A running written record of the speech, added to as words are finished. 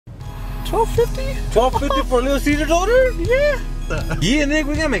$12.50? $12.50 for a Little Caesars order? Yeah. Yeah, Nick,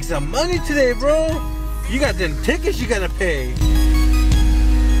 we gotta make some money today, bro. You got them tickets you gotta pay.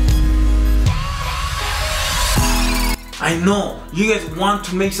 I know, you guys want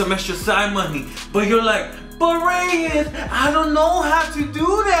to make some extra side money, but you're like, but Reyes, I don't know how to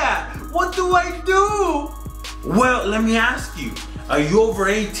do that. What do I do? Well, let me ask you, are you over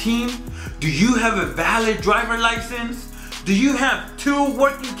 18? Do you have a valid driver license? Do you have 2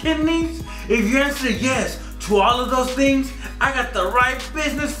 working kidneys? If you answer yes to all of those things, I got the right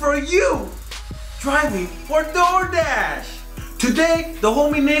business for you. Driving for DoorDash. Today, the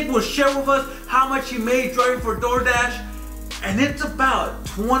homie Nick will share with us how much he made driving for DoorDash, and it's about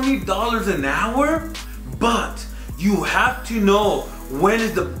 $20 an hour, but you have to know when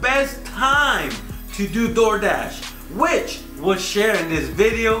is the best time to do DoorDash, which we'll share in this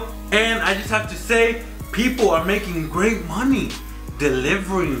video. And I just have to say, people are making great money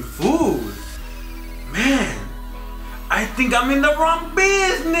delivering food. Man, I think I'm in the wrong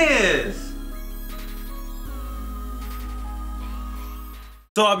business.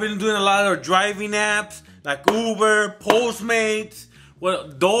 So I've been doing a lot of driving apps like Uber, Postmates,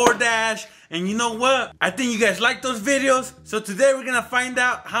 DoorDash, and you know what? I think you guys like those videos. So today we're gonna find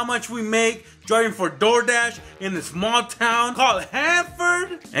out how much we make driving for DoorDash in a small town called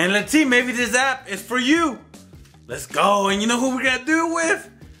Hanford. And let's see, maybe this app is for you. Let's go. And you know who we're gonna do it with?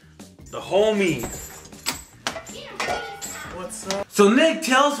 The homies. What's up? So Nick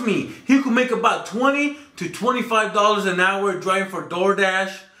tells me he could make about $20 to $25 an hour driving for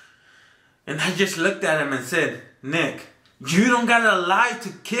DoorDash. And I just looked at him and said, Nick, you don't gotta lie to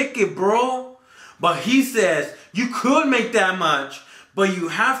kick it, bro. But he says you could make that much, but you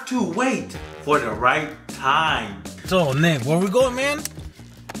have to wait for the right time. So Nick, where we going, man?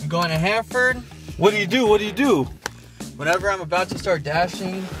 I'm going to Hanford. What do you do? What do you do? Whenever I'm about to start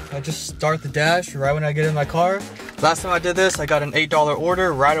dashing, I just start the dash right when I get in my car. Last time I did this, I got an $8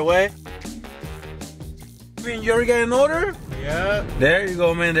 order right away. You already got an order? Yeah. There you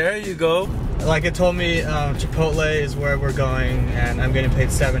go, man. There you go. Like it told me, Chipotle is where we're going, and I'm getting paid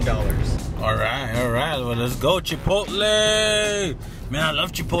 $7. All right. Well, let's go, Chipotle. Man, I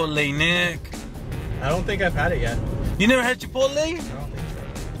love Chipotle, Nick. I don't think I've had it yet. You never had Chipotle? I don't think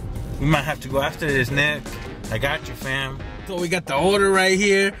so. We might have to go after this, Nick. I got you, fam. So we got the order right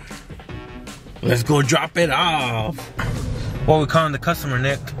here. Let's go drop it off. What are we calling the customer,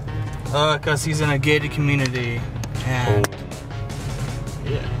 Nick? Cause he's in a gated community, and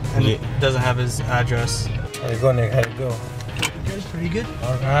and he doesn't have his address. How'd it go, Nick? How'd it go? Good, pretty good.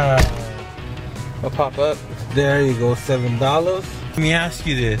 All right. I'll pop up. There you go, $7. Let me ask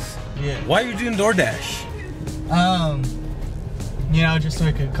you this. Yeah. Why are you doing DoorDash? You know, just to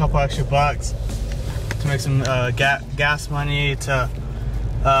make a couple extra bucks, to make some gas money, to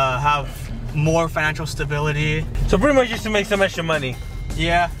have more financial stability. So pretty much just to make some extra money.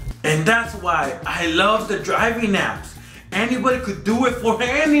 Yeah. And that's why I love the driving apps. Anybody could do it for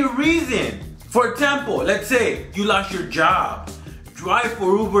any reason. For example, let's say you lost your job. Drive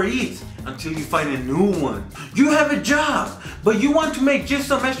for Uber Eats until you find a new one. You have a job, but you want to make just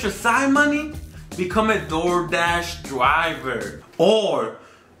some extra side money? Become a DoorDash driver. Or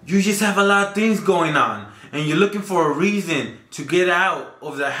you just have a lot of things going on and you're looking for a reason to get out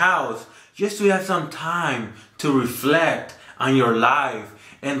of the house just to have some time to reflect on your life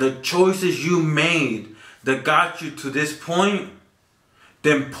and the choices you made that got you to this point.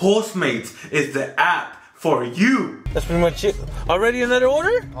 Then Postmates is the app for you. That's pretty much it. Already another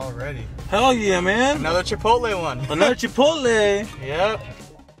order? Already. Hell yeah, man. Another Chipotle one. Another Chipotle. Yep.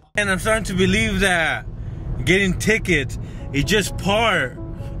 And I'm starting to believe that getting tickets is just part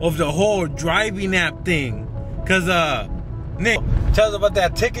of the whole driving app thing. Cause Nick, tell us about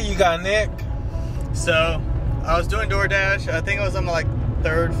that ticket you got, Nick. So I was doing DoorDash. I think I was on my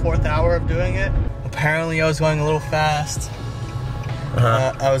third, fourth hour of doing it. Apparently I was going a little fast.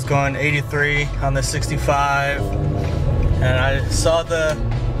 I was going 83 on the 65, and I saw the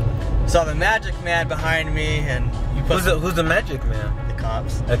magic man behind me, and you put who's the magic man? The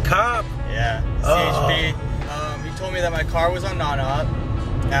cops. A cop? Yeah, CHP. He told me that my car was on non-op,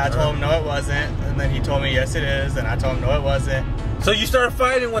 and I told him no it wasn't, and then he told me yes it is, and I told him no it wasn't. So you started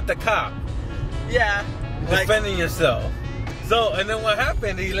fighting with the cop? Yeah. Defending yourself. So, and then what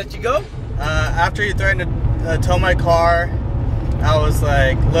happened? Did he let you go? After he threatened to tow my car, I was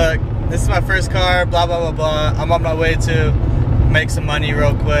like, look, this is my first car, blah, blah, blah, blah. I'm on my way to make some money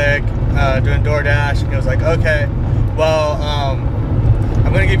real quick, doing DoorDash. And he was like, okay, well,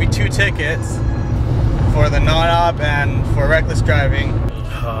 I'm going to give you 2 tickets for the non-op and for reckless driving.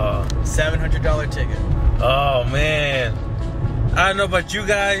 $700 ticket. Oh, man. I don't know about you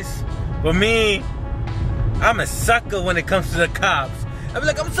guys, But me, I'm a sucker when it comes to the cops. I'm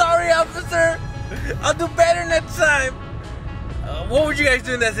like, I'm sorry, officer. I'll do better next time. What would you guys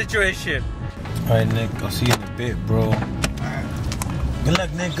do in that situation? All right, Nick, I'll see you in a bit, bro. All right. Good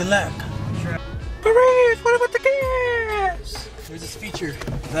luck, Nick, good luck. Sure. Perez, what about the gas? There's this feature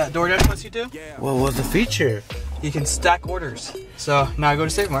that DoorDash lets you do. What was the feature? You can stack orders. So now I go to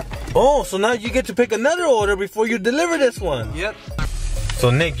Save Mart. Oh, so now you get to pick another order before you deliver this one. Yep. So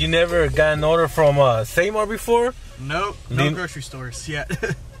Nick, you never got an order from Save Mart before? Nope. No grocery stores yet.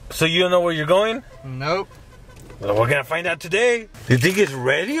 So you don't know where you're going? Nope. Well, we're gonna find out today. Do you think it's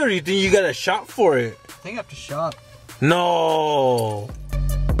ready, or do you think you gotta shop for it? I think I have to shop. No.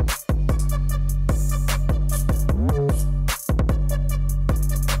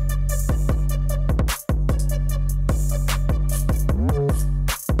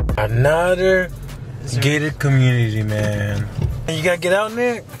 Another gated community, man. And you gotta get out,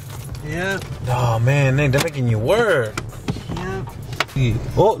 Nick? Yep. Oh man, Nick, they're making you work. Yep.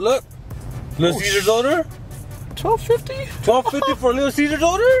 Oh, look. Little Caesar's order? $12.50? $12.50 for a Little Caesar's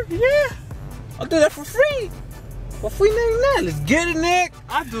order? Yeah. I'll do that for free. For free 99. Let's get it, Nick.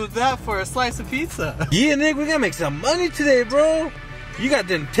 I'd do that for a slice of pizza. Yeah, Nick, we gotta make some money today, bro. You got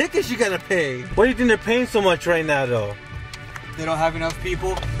them tickets you gotta pay. Why do you think they're paying so much right now, though? They don't have enough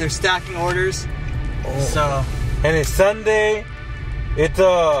people. They're stacking orders. Oh. So. And it's Sunday. It's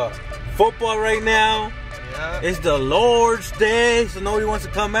football right now. Yeah. It's the Lord's Day, so nobody wants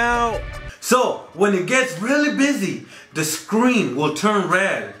to come out. So, when it gets really busy, the screen will turn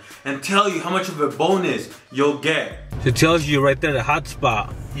red and tell you how much of a bonus you'll get. It tells you right there the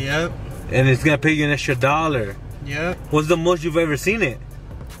hotspot. Yep. And it's gonna pay you an extra $1. Yep. What's the most you've ever seen it?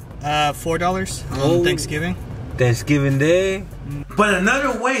 $4 on Thanksgiving. Thanksgiving Day. But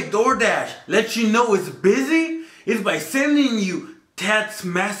another way DoorDash lets you know it's busy is by sending you text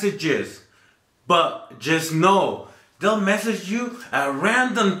messages. But just know, they'll message you at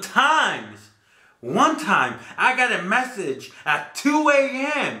random times. One time, I got a message at 2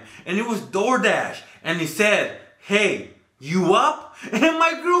 a.m. and it was DoorDash. And he said, hey, you up? And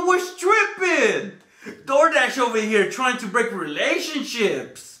my girl was tripping. DoorDash over here trying to break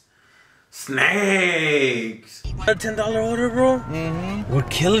relationships. Snakes. A $10 order, bro? Mm-hmm. We're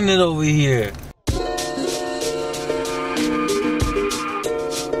killing it over here.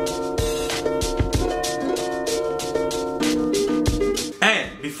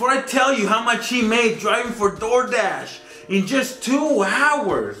 And before I tell you how much he made driving for DoorDash in just 2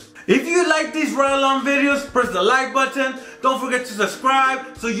 hours. If you like these ride-along videos, press the like button. Don't forget to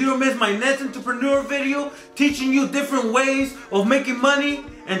subscribe so you don't miss my next entrepreneur video teaching you different ways of making money.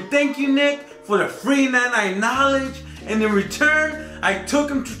 And thank you, Nick, for the free 99 knowledge. And in return, I took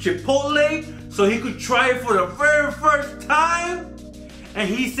him to Chipotle so he could try it for the very first time. And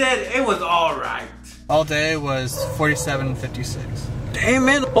he said it was alright. All day was $47.56. Damn,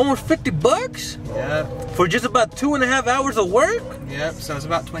 man, almost 50 bucks? Yep. For just about 2.5 hours of work? Yep, so it's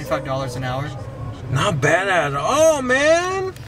about $25 an hour. Not bad at all, man.